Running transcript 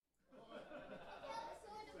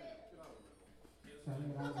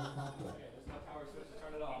Turning it on the top. Okay, there's no power switch to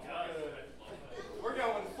turn it off. Good. We're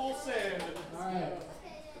going full send. Alright.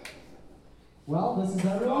 Well, this is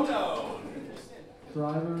everyone. Oh no!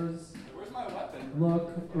 Drivers. Where's my weapon?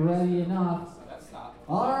 Look ready enough. That's not.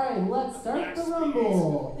 Alright, let's start the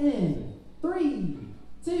rumble in 3,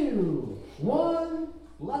 2, 1.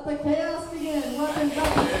 Let the chaos begin. Weapons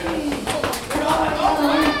up to speed.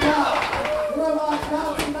 Robots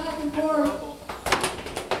bouncing back and forth.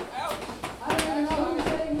 I don't even know who's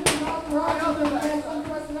saying who's not right.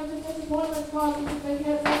 Unprecedented disappointment causes if they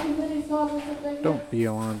get second mini stoppers if they Don't be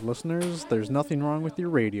alarmed, listeners. There's nothing wrong with your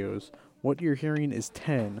radios. What you're hearing is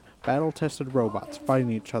 10 battle-tested robots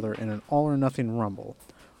fighting each other in an all-or-nothing rumble.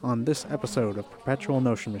 On this episode of Perpetual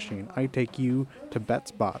Notion Machine, I take you to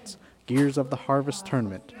Betz Botz, Gears of the Harvest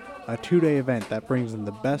Tournament, a 2-day event that brings in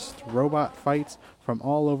the best robot fights from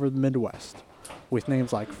all over the Midwest. With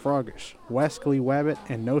names like Froggish, Wascally Wabbit,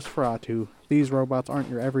 and Nosferatu, these robots aren't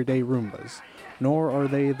your everyday Roombas, nor are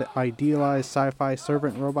they the idealized sci-fi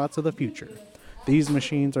servant robots of the future. These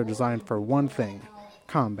machines are designed for one thing: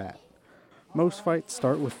 combat. Most fights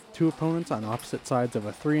start with two opponents on opposite sides of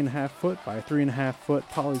a 3.5 foot by 3.5 foot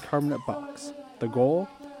polycarbonate box. The goal?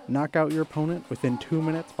 Knock out your opponent within 2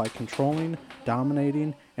 minutes by controlling,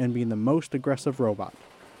 dominating, and being the most aggressive robot.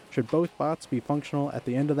 Should both bots be functional at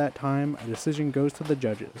the end of that time, a decision goes to the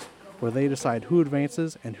judges, where they decide who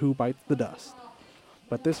advances and who bites the dust.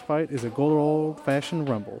 But this fight is a good old-fashioned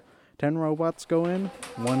rumble. 10 robots go in,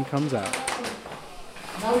 1 comes out.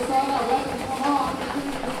 Now we saw that weapon come on,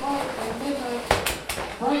 continue to fight at midnight.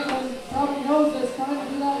 Franklin probably knows this, trying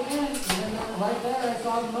to do that again. And then right there, I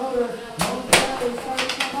saw the motor momentarily start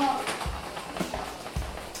to come up.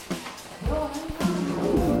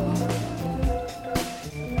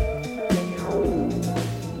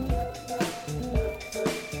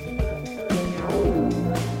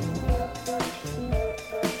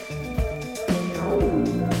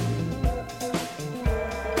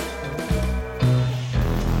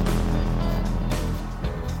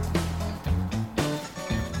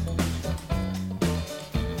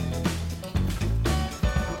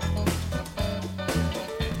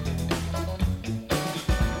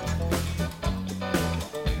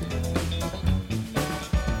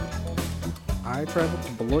 I traveled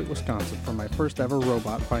to Beloit, Wisconsin for my first ever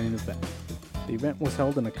robot fighting event. The event was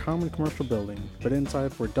held in a common commercial building, but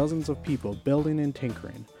inside were dozens of people building and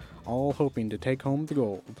tinkering, all hoping to take home the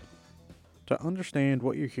gold. To understand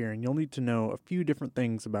what you're hearing, you'll need to know a few different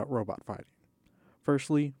things about robot fighting.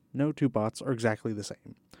 Firstly, no two bots are exactly the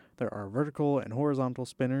same. There are vertical and horizontal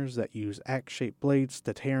spinners that use axe-shaped blades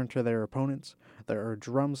to tear into their opponents. There are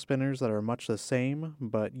drum spinners that are much the same,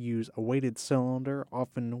 but use a weighted cylinder,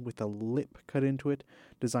 often with a lip cut into it,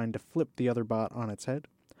 designed to flip the other bot on its head.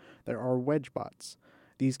 There are wedge bots.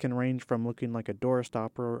 These can range from looking like a door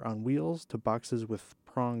stopper on wheels to boxes with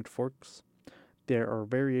pronged forks. There are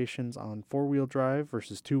variations on 4-wheel drive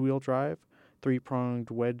versus 2-wheel drive,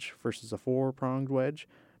 3-pronged wedge versus a 4-pronged wedge,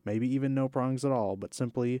 maybe even no prongs at all, but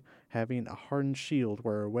simply having a hardened shield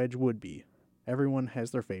where a wedge would be. Everyone has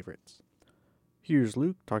their favorites. Here's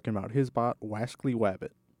Luke talking about his bot, Wascally Wabbit.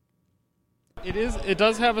 It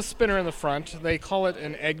does have a spinner in the front. They call it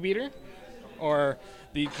an egg beater, or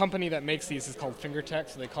the company that makes these is called FingerTech,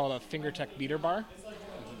 so they call it a FingerTech beater bar.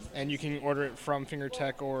 And you can order it from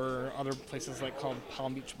FingerTech or other places like called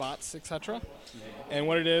Palm Beach Bots, etc. And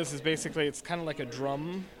what it is basically it's kind of like a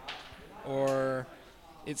drum, or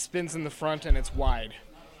it spins in the front and it's wide.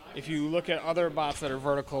 If you look at other bots that are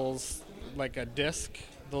verticals, like a disc,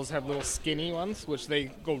 those have little skinny ones, which they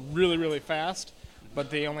go really, really fast, but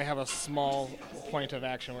they only have a small point of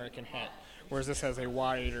action where it can hit. Whereas this has a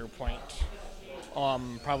wider point,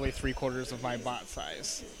 probably 3/4 of my bot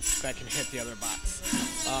size, that can hit the other bots.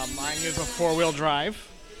 Mine is a 4-wheel drive.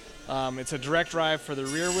 It's a direct drive for the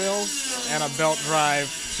rear wheels and a belt drive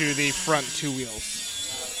to the front 2 wheels.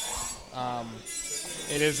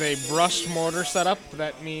 It is a brushed motor setup.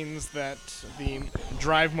 That means that the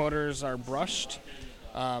drive motors are brushed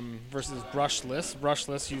versus brushless.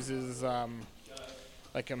 Brushless uses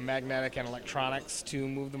like a magnetic and electronics to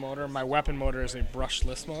move the motor. My weapon motor is a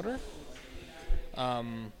brushless motor.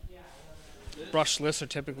 Brushless are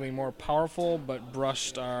typically more powerful, but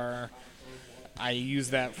brushed I use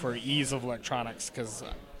that for ease of electronics because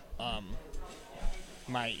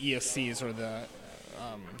my ESCs are the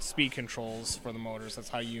speed controls for the motors. That's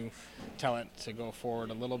how you tell it to go forward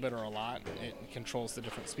a little bit or a lot. It controls the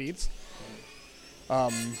different speeds. I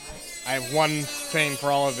have one thing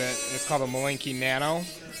for all of it. It's called a Malinky Nano,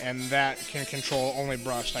 and that can control only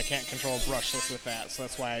brushed. I can't control brushless with that, so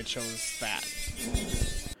that's why I chose that.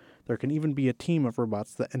 There can even be a team of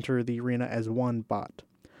robots that enter the arena as one bot.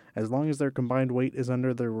 As long as their combined weight is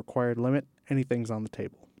under the required limit, anything's on the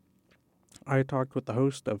table. I talked with the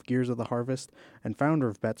host of Gears of the Harvest and founder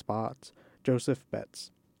of Betz Botz, Joseph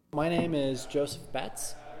Betz. My name is Joseph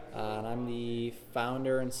Betz, and I'm the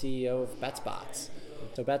founder and CEO of Betz Botz.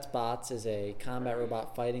 So Betz Botz is a combat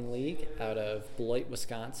robot fighting league out of Beloit,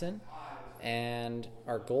 Wisconsin, and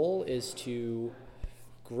our goal is to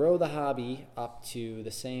grow the hobby up to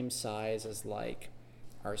the same size as like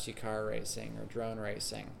RC car racing or drone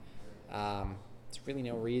racing. There's really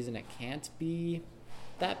no reason it can't be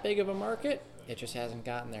that big of a market. It just hasn't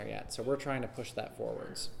gotten there yet. So we're trying to push that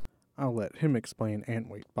forwards. I'll let him explain ant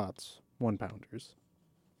weight bots, 1-pounders.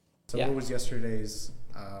 So Yeah. what was yesterday's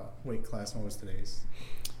weight class and what was today's?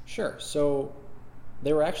 Sure. So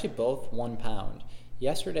they were actually both 1 pound.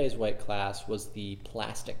 Yesterday's weight class was the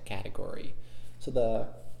plastic category. So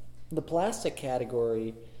the plastic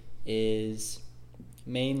category is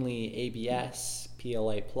mainly ABS,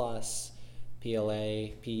 PLA+,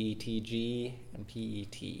 PLA, PETG, and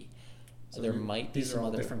PET. So there might be these some are all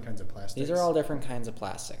other different kinds of plastics. These are all different kinds of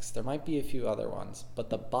plastics. There might be a few other ones, but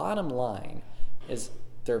the bottom line is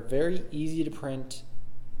they're very easy to print,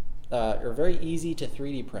 or very easy to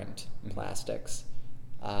 3D print plastics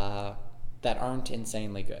that aren't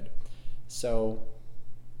insanely good. So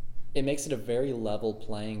it makes it a very level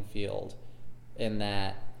playing field in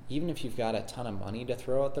that even if you've got a ton of money to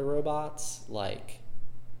throw at the robots, like,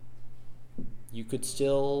 you could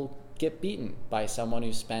still get beaten by someone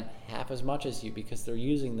who spent half as much as you because they're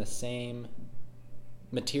using the same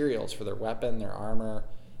materials for their weapon, their armor,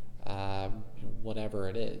 whatever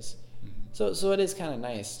it is. So it is kind of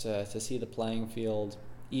nice to see the playing field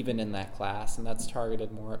even in that class, and that's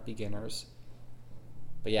targeted more at beginners.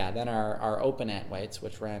 But yeah, then our open ant weights,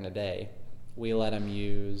 which ran today, we let them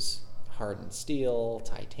use hardened steel,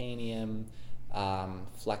 titanium,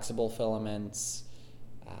 flexible filaments,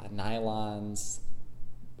 nylons,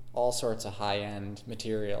 all sorts of high-end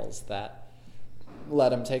materials that let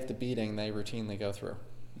them take the beating they routinely go through.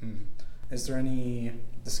 Is there any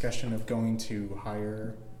discussion of going to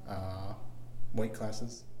higher weight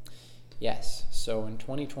classes? Yes. So in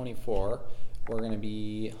 2024, we're going to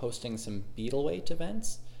be hosting some beetle weight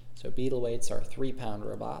events. So beetle weights are 3-pound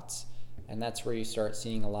robots, and that's where you start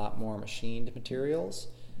seeing a lot more machined materials.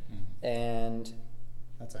 And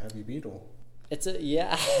That's a heavy beetle.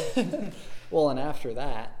 yeah. Well, and after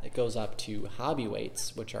that, it goes up to hobby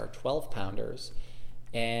weights, which are 12-pounders.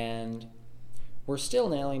 And we're still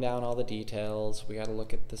nailing down all the details. We got to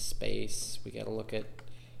look at the space. We got to look at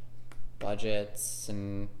budgets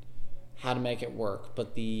and how to make it work.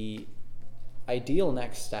 But the ideal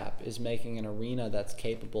next step is making an arena that's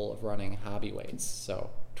capable of running hobby weights,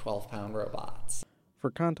 so 12-pound robots.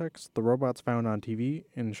 For context, the robots found on TV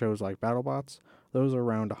in shows like BattleBots, those are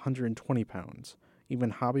around 120 pounds.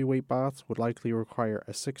 Even hobby weight bots would likely require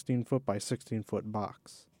a 16-foot by 16-foot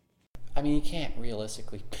box. I mean, you can't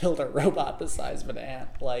realistically build a robot the size of an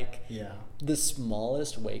ant. Like, Yeah. the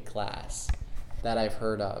smallest weight class that I've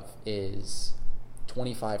heard of is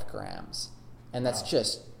 25 grams. And that's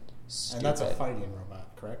just stupid. And that's a fighting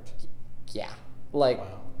robot, correct? Yeah. Like,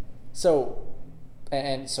 Wow. so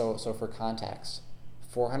for context,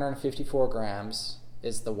 454 grams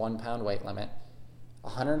is the 1 pound weight limit.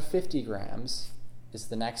 150 grams is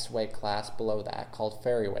the next weight class below that, called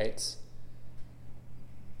fairy weights.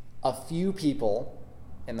 A few people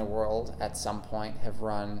in the world at some point have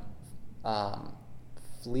run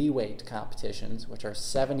flea weight competitions, which are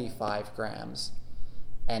 75 grams,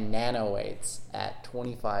 and nano weights at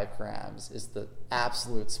 25 grams is the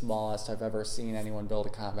absolute smallest I've ever seen anyone build a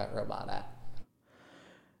combat robot at.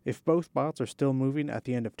 If both bots are still moving at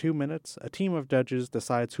the end of 2 minutes, a team of judges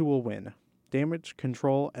decides who will win. Damage,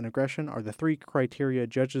 control, and aggression are the 3 criteria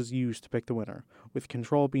judges use to pick the winner, with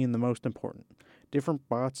control being the most important. Different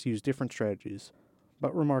bots use different strategies.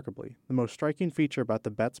 But remarkably, the most striking feature about the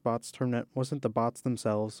Betz Botz tournament wasn't the bots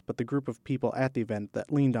themselves, but the group of people at the event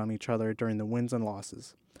that leaned on each other during the wins and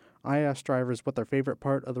losses. I asked drivers what their favorite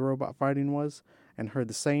part of the robot fighting was, and heard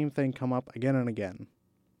the same thing come up again and again.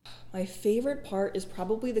 My favorite part is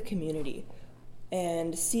probably the community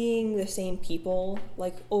and seeing the same people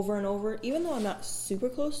like over and over. Even though I'm not super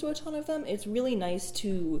close to a ton of them, it's really nice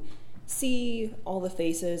to see all the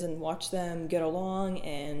faces and watch them get along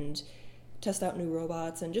and test out new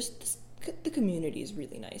robots, and just the community is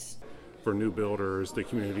really nice. For new builders, the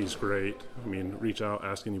community is great. I mean, reach out,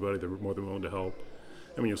 ask anybody, they're more than willing to help.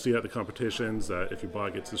 I mean, you'll see at the competitions that if your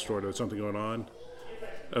bot gets destroyed or there's something going on,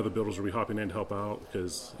 other builders will be hopping in to help out,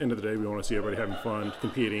 because end of the day, we want to see everybody having fun,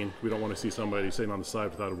 competing. We don't want to see somebody sitting on the side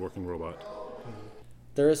without a working robot.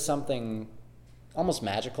 there is something almost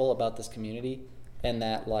magical about this community, and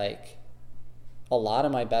that like a lot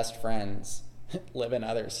of my best friends live in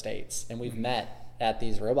other states, and we've met at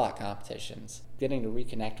these robot competitions. Getting to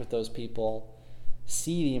reconnect with those people,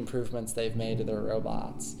 see the improvements they've made to their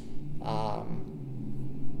robots,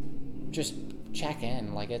 just check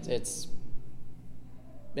in. Like it's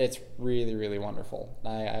really, really wonderful.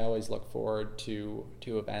 I always look forward to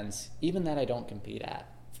events, even that I don't compete at,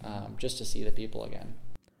 just to see the people again.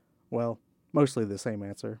 Well, mostly the same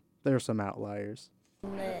answer. There are some outliers.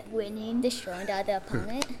 Winning, destroying the other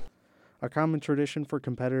opponent. A common tradition for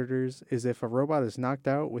competitors is if a robot is knocked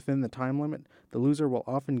out within the time limit, the loser will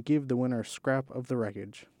often give the winner scrap of the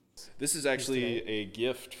wreckage. This is actually a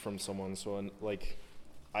gift from someone. So,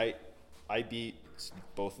 I beat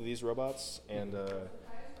both of these robots, and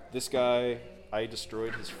this guy, I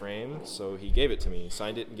destroyed his frame, so he gave it to me,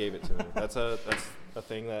 signed it and gave it to me. That's a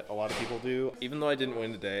thing that a lot of people do. Even though I didn't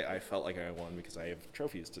win today, I felt like I won because I have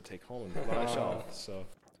trophies to take home and put on my shelf. So,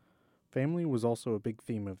 family was also a big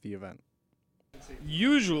theme of the event.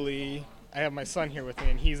 Usually, I have my son here with me,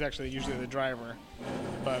 and he's actually usually the driver.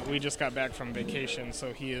 But we just got back from vacation,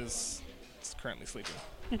 so he is currently sleeping.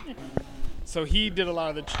 So he did a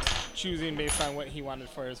lot of the choosing based on what he wanted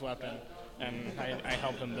for his weapon, and I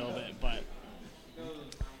helped him build it, but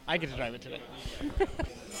I get to drive it today.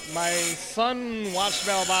 My son watched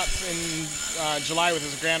BattleBots in July with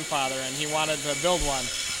his grandfather, and he wanted to build one.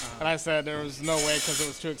 And I said there was no way because it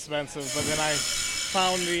was too expensive. But then I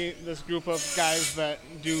found this group of guys that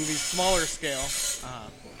do the smaller scale,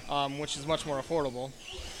 which is much more affordable.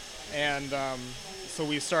 And so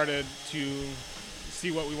we started to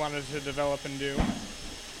see what we wanted to develop and do.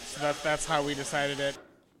 So that's how we decided it.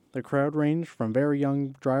 The crowd ranged from very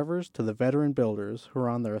young drivers to the veteran builders who are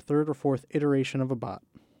on their third or fourth iteration of a bot.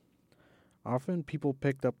 Often people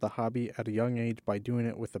picked up the hobby at a young age by doing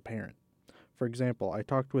it with a parent. For example, I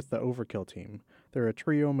talked with the Overkill team. They're a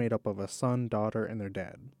trio made up of a son, daughter, and their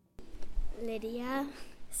dad. Lydia,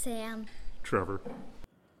 Sam, Trevor.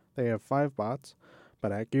 They have 5 bots,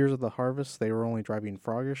 but at Gears of the Harvest they were only driving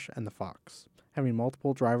Froggish and the Fox. Having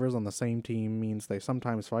multiple drivers on the same team means they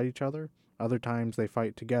sometimes fight each other. Other times they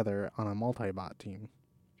fight together on a multi-bot team.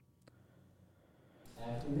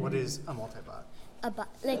 What is a multi-bot?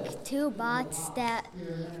 like 2 bots that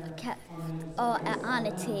are on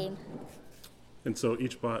a team. And so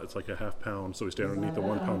each bot, it's like a half pound, so we stay underneath the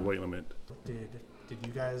 1 pound weight limit. Did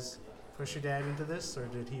you guys push your dad into this, or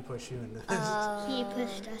did he push you into this? He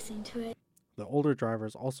pushed us into it. The older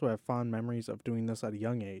drivers also have fond memories of doing this at a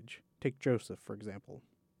young age. Take Joseph, for example.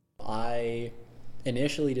 I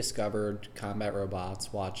initially discovered combat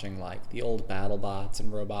robots watching like the old BattleBots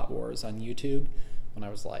and Robot Wars on YouTube when I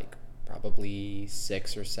was like probably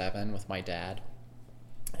 6 or 7 with my dad.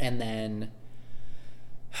 And then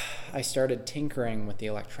I started tinkering with the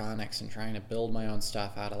electronics and trying to build my own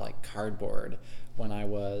stuff out of like cardboard when I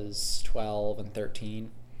was 12 and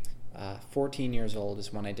 13. 14 years old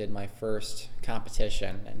is when I did my first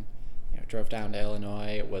competition, and drove down to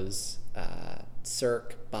Illinois. It was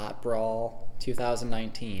Cirque Bot Brawl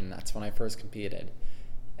 2019. That's when I first competed,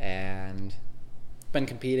 and been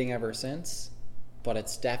competing ever since. But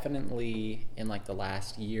it's definitely in like the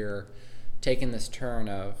last year taken this turn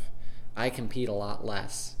of I compete a lot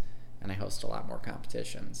less and I host a lot more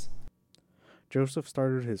competitions. Joseph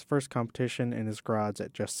started his first competition in his garage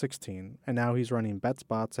at just 16, and now he's running Betz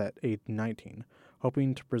Botz at age 19,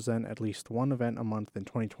 hoping to present at least one event a month in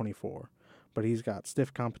 2024. But he's got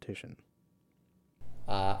stiff competition.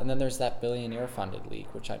 And then there's that billionaire-funded league,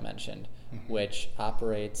 which I mentioned, which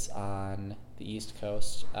operates on the East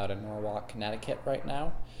Coast out of Norwalk, Connecticut right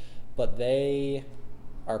now. But they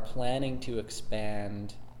are planning to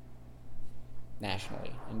expand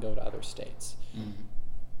nationally and go to other states.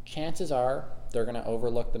 Chances are they're going to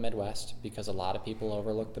overlook the Midwest because a lot of people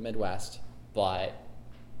overlook the Midwest, but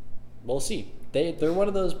we'll see. They're one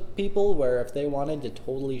of those people where if they wanted to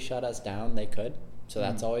totally shut us down, they could. So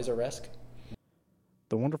that's always a risk.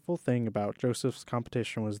 The wonderful thing about Joseph's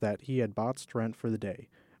competition was that he had bots to rent for the day,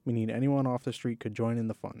 meaning anyone off the street could join in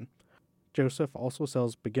the fun. Joseph also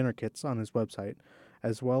sells beginner kits on his website,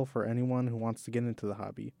 as well for anyone who wants to get into the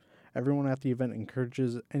hobby. Everyone at the event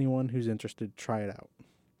encourages anyone who's interested to try it out.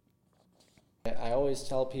 I always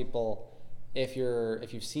tell people, if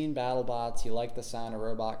you've seen BattleBots, you like the sound of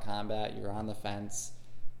robot combat, you're on the fence,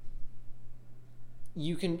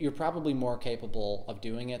 you're probably more capable of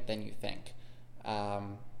doing it than you think.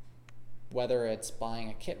 Whether it's buying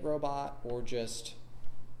a kit robot or just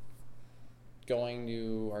going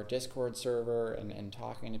to our Discord server and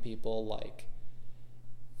talking to people, like,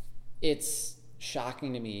 it's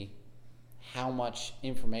shocking to me how much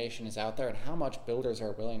information is out there and how much builders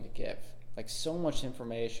are willing to give. Like, so much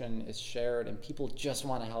information is shared and people just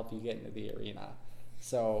want to help you get into the arena.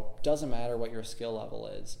 So doesn't matter what your skill level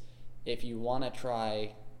is. If you want to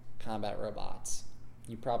try combat robots,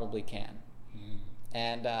 you probably can.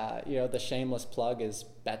 And the shameless plug is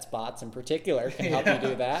Betz Botz in particular can help you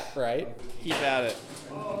do that, right? Keep at it.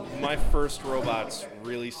 My first robots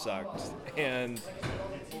really sucked, and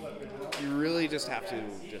you really just have to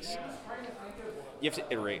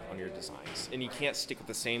iterate on your designs, and you can't stick with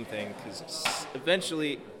the same thing because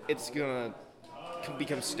eventually it's gonna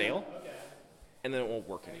become stale, and then it won't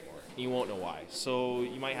work anymore. You won't know why. So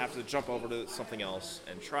you might have to jump over to something else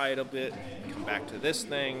and try it a bit, come back to this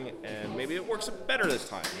thing, and maybe it works better this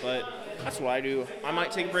time. But that's what I do. I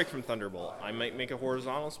might take a break from Thunderbolt. I might make a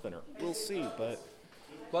horizontal spinner. We'll see, but...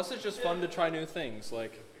 Plus, it's just fun to try new things.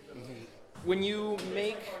 Like, when you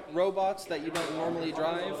make robots that you don't normally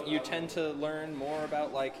drive, you tend to learn more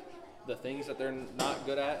about, like, the things that they're not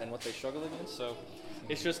good at and what they struggle against. So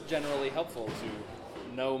it's just generally helpful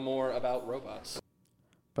to know more about robots.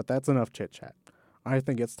 But that's enough chit-chat. I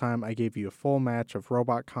think it's time I gave you a full match of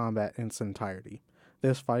robot combat in its entirety.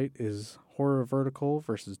 This fight is Horror Vertical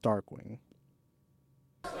versus Darkwing.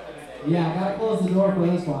 Yeah, I gotta close the door for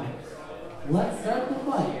this one. Let's start the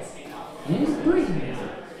fight. In 3,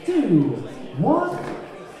 2, 1,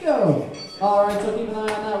 go! Alright, so keep an eye on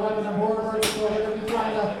that weapon of Horror Vertical. We're gonna be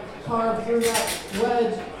trying to carve through that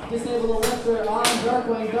wedge, disable the lifter on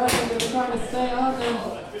Darkwing. Darkwing gonna be trying to stay on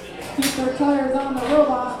them. Keep their tires on the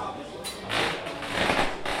robot.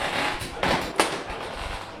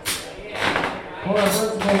 Horror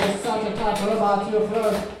Vertical is such a tough robot to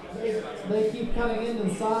approach. They keep cutting into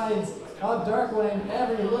the sides of Darkwing.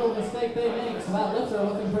 Every little mistake they make, so that lifter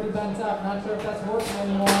looking pretty bent up. Not sure if that's working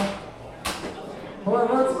anymore. Horror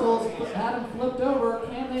Verticals had him flipped over.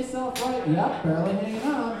 Can they self-right? Yep, barely hanging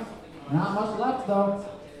on. Not much left though.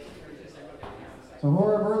 So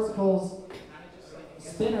Horror Verticals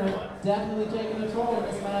spinner definitely taking a toll in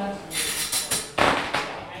this match.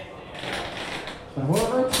 But Horror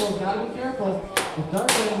Vertical's gotta be careful. If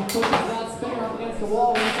Darkwing pushes that spinner up against the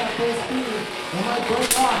wall when it's at full speed, it might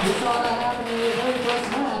break off. We saw that happen in the very first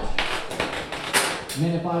match.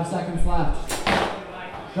 Minute 5 seconds left.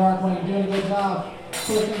 Darkwing doing a good job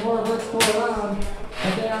pushing Horror Vertical around,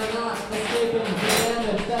 but they are not escaping the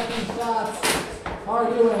damage that these shots are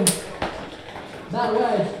doing. That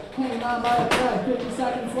wedge hanging on by a thread, 50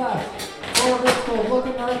 seconds left. Horror Vertical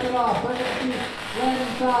looking to rip it off. They're going to keep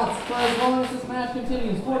landing shots for as long as this match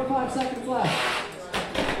continues. 45 seconds left.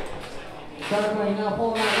 Darkwing now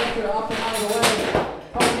pulling that lifter up and out of the way,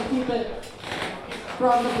 trying to keep it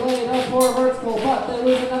from the blade of Horror Vertical, but they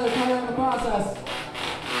lose another tire in the process.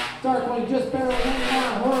 Darkwing just barely hanging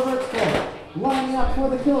on. Horror Vertical lining up for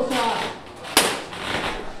the kill shot.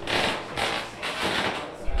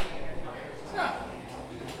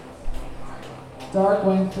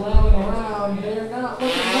 Darkwing flailing around. They're not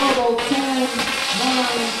looking mobile. 10, 9,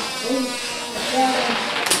 8, 7,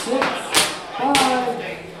 6,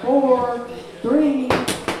 5, 4, 3,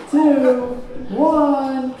 2,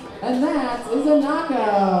 1. And that is a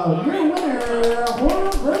knockout. Your winner,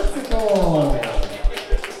 Horror Vertical.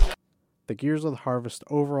 The Gears of the Harvest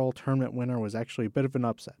overall tournament winner was actually a bit of an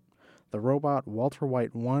upset. The robot Walter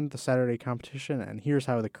White won the Saturday competition, and here's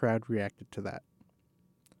how the crowd reacted to that.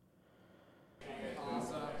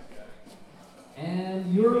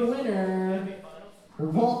 And your winner,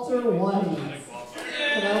 Walter White.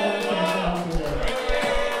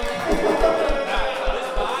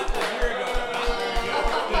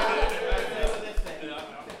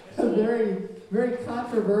 A very, very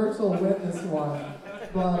controversial win this one,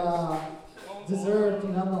 but deserved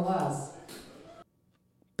nonetheless.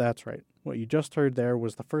 That's right. What you just heard there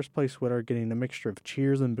was the first place winner getting a mixture of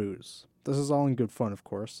cheers and boos. This is all in good fun, of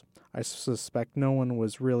course. I suspect no one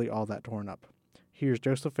was really all that torn up. Here's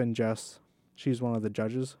Joseph and Jess, she's one of the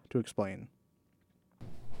judges, to explain.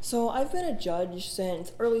 So I've been a judge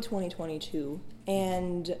since early 2022,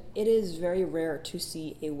 and it is very rare to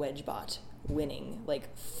see a wedge bot winning,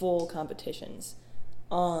 like full competitions.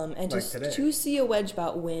 And Like to see a wedge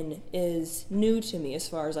bot win is new to me as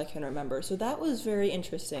far as I can remember. So that was very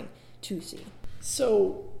interesting to see.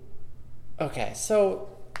 So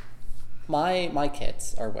my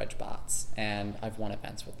kits are wedge bots, and I've won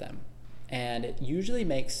events with them. And it usually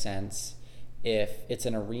makes sense if it's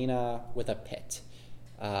an arena with a pit.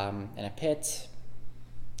 And a pit,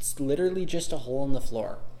 it's literally just a hole in the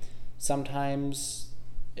floor. Sometimes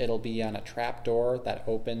it'll be on a trap door that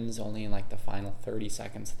opens only in like the final 30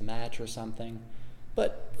 seconds of the match or something.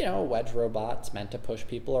 But, a wedge robot's meant to push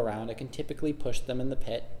people around. It can typically push them in the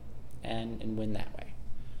pit. and win that way.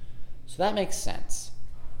 So that makes sense.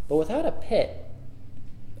 But without a pit,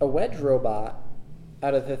 a wedge robot,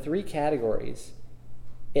 out of the 3 categories,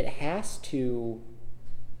 it has to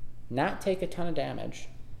not take a ton of damage,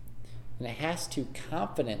 and it has to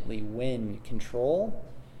confidently win control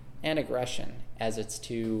and aggression as its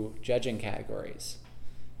 2 judging categories.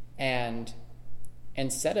 And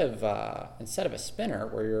instead of a spinner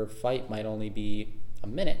where your fight might only be a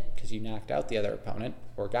minute because you knocked out the other opponent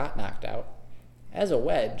or got knocked out, as a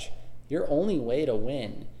wedge, your only way to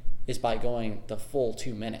win is by going the full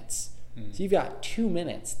 2 minutes. So you've got 2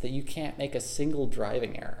 minutes that you can't make a single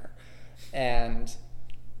driving error, and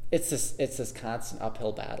it's this constant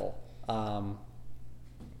uphill battle.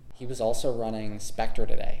 He was also running Spectre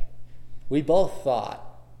today. We both thought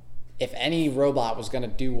if any robot was going to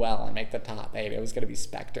do well and make the top 8, it was going to be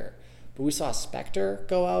Spectre. But we saw Spectre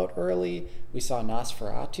go out early. We saw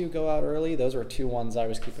Nosferatu go out early. Those were 2 ones I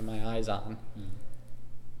was keeping my eyes on.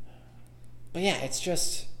 But yeah,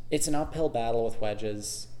 it's an uphill battle with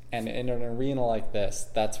wedges. And in an arena like this,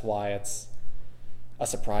 that's why it's a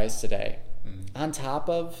surprise today. On top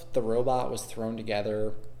of the robot was thrown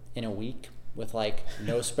together in a week with like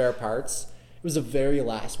no spare parts. It was a very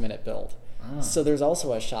last minute build. So there's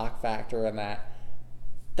also a shock factor in that.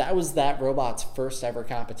 That was that robot's first ever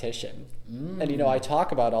competition. And I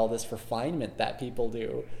talk about all this refinement that people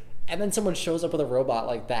do. And then someone shows up with a robot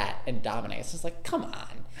like that and dominates. It's like, come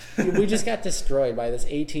on. We just got destroyed by this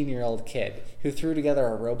 18-year-old kid who threw together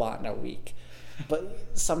a robot in a week. But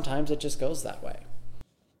sometimes it just goes that way.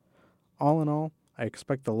 All in all, I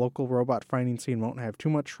expect the local robot finding scene won't have too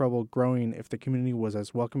much trouble growing if the community was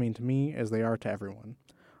as welcoming to me as they are to everyone.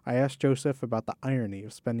 I asked Joseph about the irony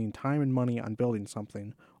of spending time and money on building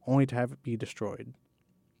something, only to have it be destroyed.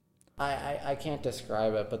 I can't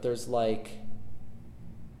describe it, but there's like...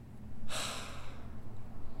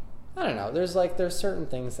 I don't know. There's certain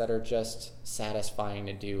things that are just satisfying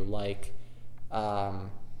to do. Like,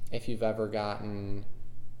 if you've ever gotten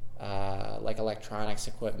like electronics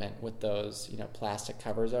equipment with those plastic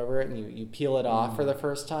covers over it, and you peel it off for the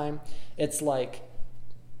first time, it's like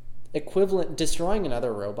destroying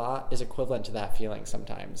another robot is equivalent to that feeling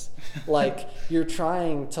sometimes. Like you're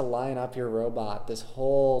trying to line up your robot this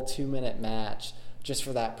whole 2-minute match just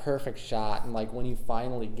for that perfect shot, and like when you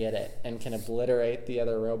finally get it and can obliterate the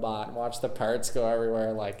other robot and watch the parts go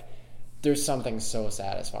everywhere, like there's something so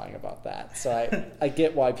satisfying about that. So I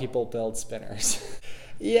get why people build spinners.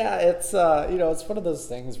 Yeah, it's it's one of those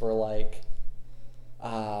things where like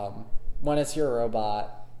when it's your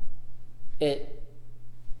robot,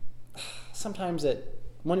 sometimes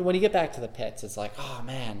when you get back to the pits, it's like, oh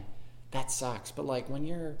man, that sucks. But like when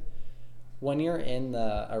you're in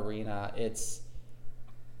the arena, it's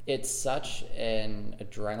such an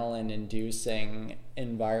adrenaline-inducing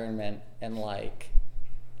environment, and like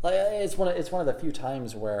it's one of the few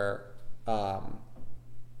times where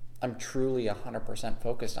I'm truly 100%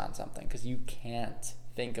 focused on something, because you can't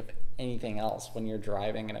think of anything else when you're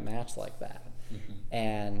driving in a match like that.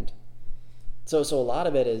 And so a lot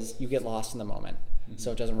of it is you get lost in the moment.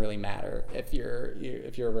 So it doesn't really matter if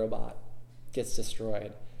your robot gets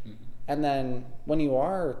destroyed. And then when you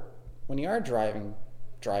are driving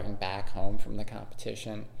back home from the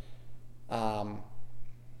competition, I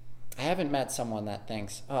haven't met someone that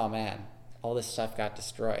thinks, oh man, all this stuff got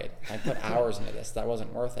destroyed. I put hours into this. That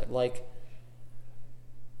wasn't worth it. Like,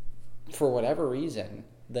 for whatever reason,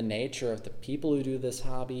 the nature of the people who do this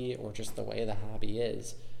hobby, or just the way the hobby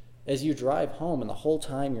is you drive home and the whole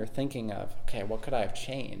time you're thinking of, okay, what could I have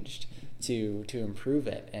changed to improve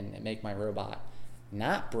it and make my robot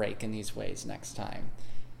not break in these ways next time?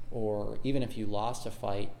 Or even if you lost a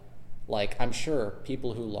fight, like I'm sure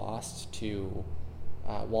people who lost to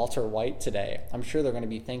Walter White today, I'm sure they're going to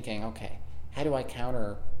be thinking, okay, how do I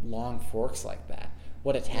counter long forks like that?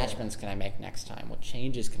 What attachments can I make next time? What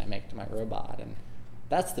changes can I make to my robot? And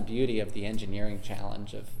that's the beauty of the engineering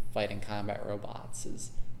challenge of fighting combat robots,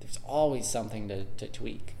 is there's always something to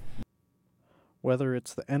tweak. Whether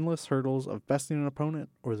it's the endless hurdles of besting an opponent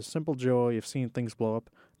or the simple joy of seeing things blow up,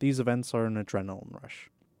 these events are an adrenaline rush.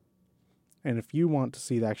 And if you want to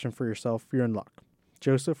see the action for yourself, you're in luck.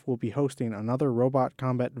 Joseph will be hosting another robot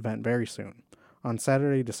combat event very soon. On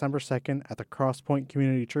Saturday, December 2nd, at the Cross Point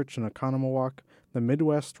Community Church in Oconomowoc, the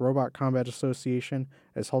Midwest Robot Combat Association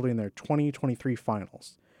is holding their 2023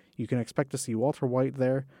 finals. You can expect to see Walter White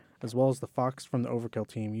there, as well as the Fox from the Overkill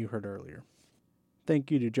team you heard earlier. Thank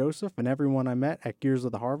you to Joseph and everyone I met at Gears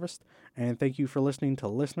of the Harvest, and thank you for listening to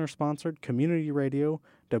listener-sponsored community radio,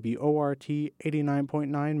 WORT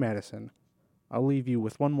 89.9 Madison. I'll leave you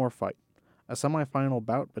with one more fight, a semifinal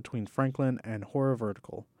bout between Franklin and Horror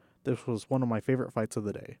Vertical. This was one of my favorite fights of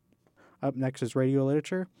the day. Up next is radio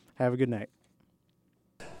literature. Have a good night.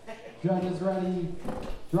 Judges ready,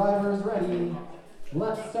 drivers ready.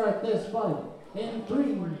 Let's start this fight in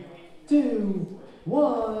 3, 2,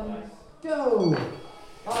 1, go!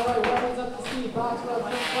 Alright, weapons up to speed. Box rub,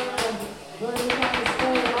 Frank Franklin. Learning to kind of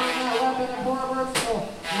stay on that weapon and forward-vertical.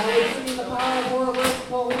 Now we've seen the power of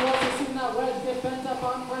forward-vertical. We've also seen that wedge get bent up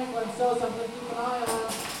on Franklin, so something to keep an eye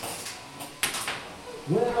on.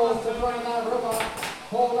 Wills in front of that robot.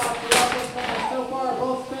 Hold off throughout this match. So far,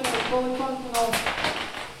 both spinners fully functional.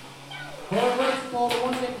 Forward-vertical, the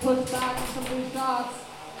one getting pushed back in some of these shots.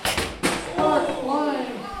 Starts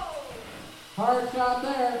flying. Hard shot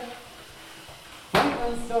there.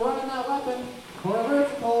 Franklin still running that weapon for a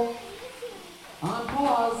vertical on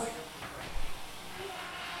pause.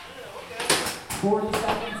 40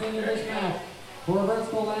 seconds into this match. For a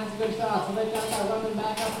vertical lands a good shot, so they've got that weapon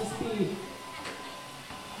back up to speed.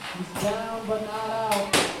 He's down but not out.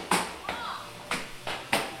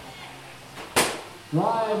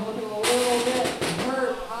 Drive looking a little bit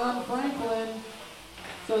hurt on Franklin.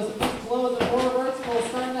 So some big blows at forward vertical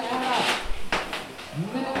starting to add up.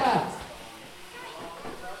 Minute left.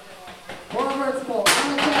 Forward vertical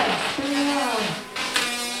on the head, spinning around.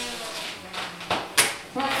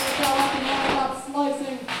 Trying to get that up and line up,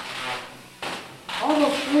 slicing.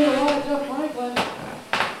 Almost threw the wedge of Franklin.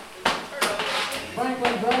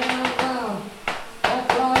 Franklin dragging on the ground. That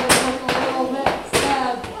drive is looking a little bit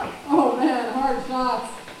sad. Oh man, hard shots.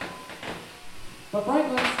 But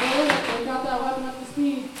Franklin's still in it. They got that weapon up to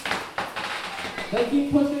speed. They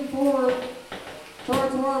keep pushing forward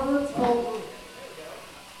towards horror vertical.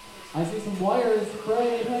 I see some wires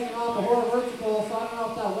frayed hanging off the horror vertical, so I don't know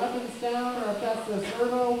if that weapon's down or if that's the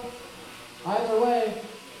servo. Either way,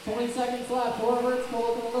 20 seconds left. Horror vertical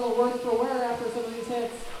looking a little worse for wear after some of these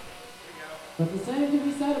hits. But the same can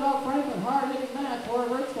be said about Franklin. Hard hitting match. Horror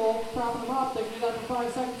vertical propping them up. They can do that for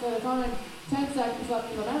 5 seconds at a time. 10 seconds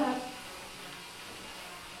left in the match.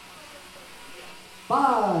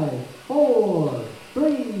 5, 4,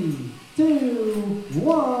 3, 2,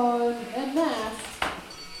 1, and that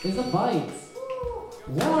is a fight.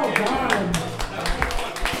 Well done.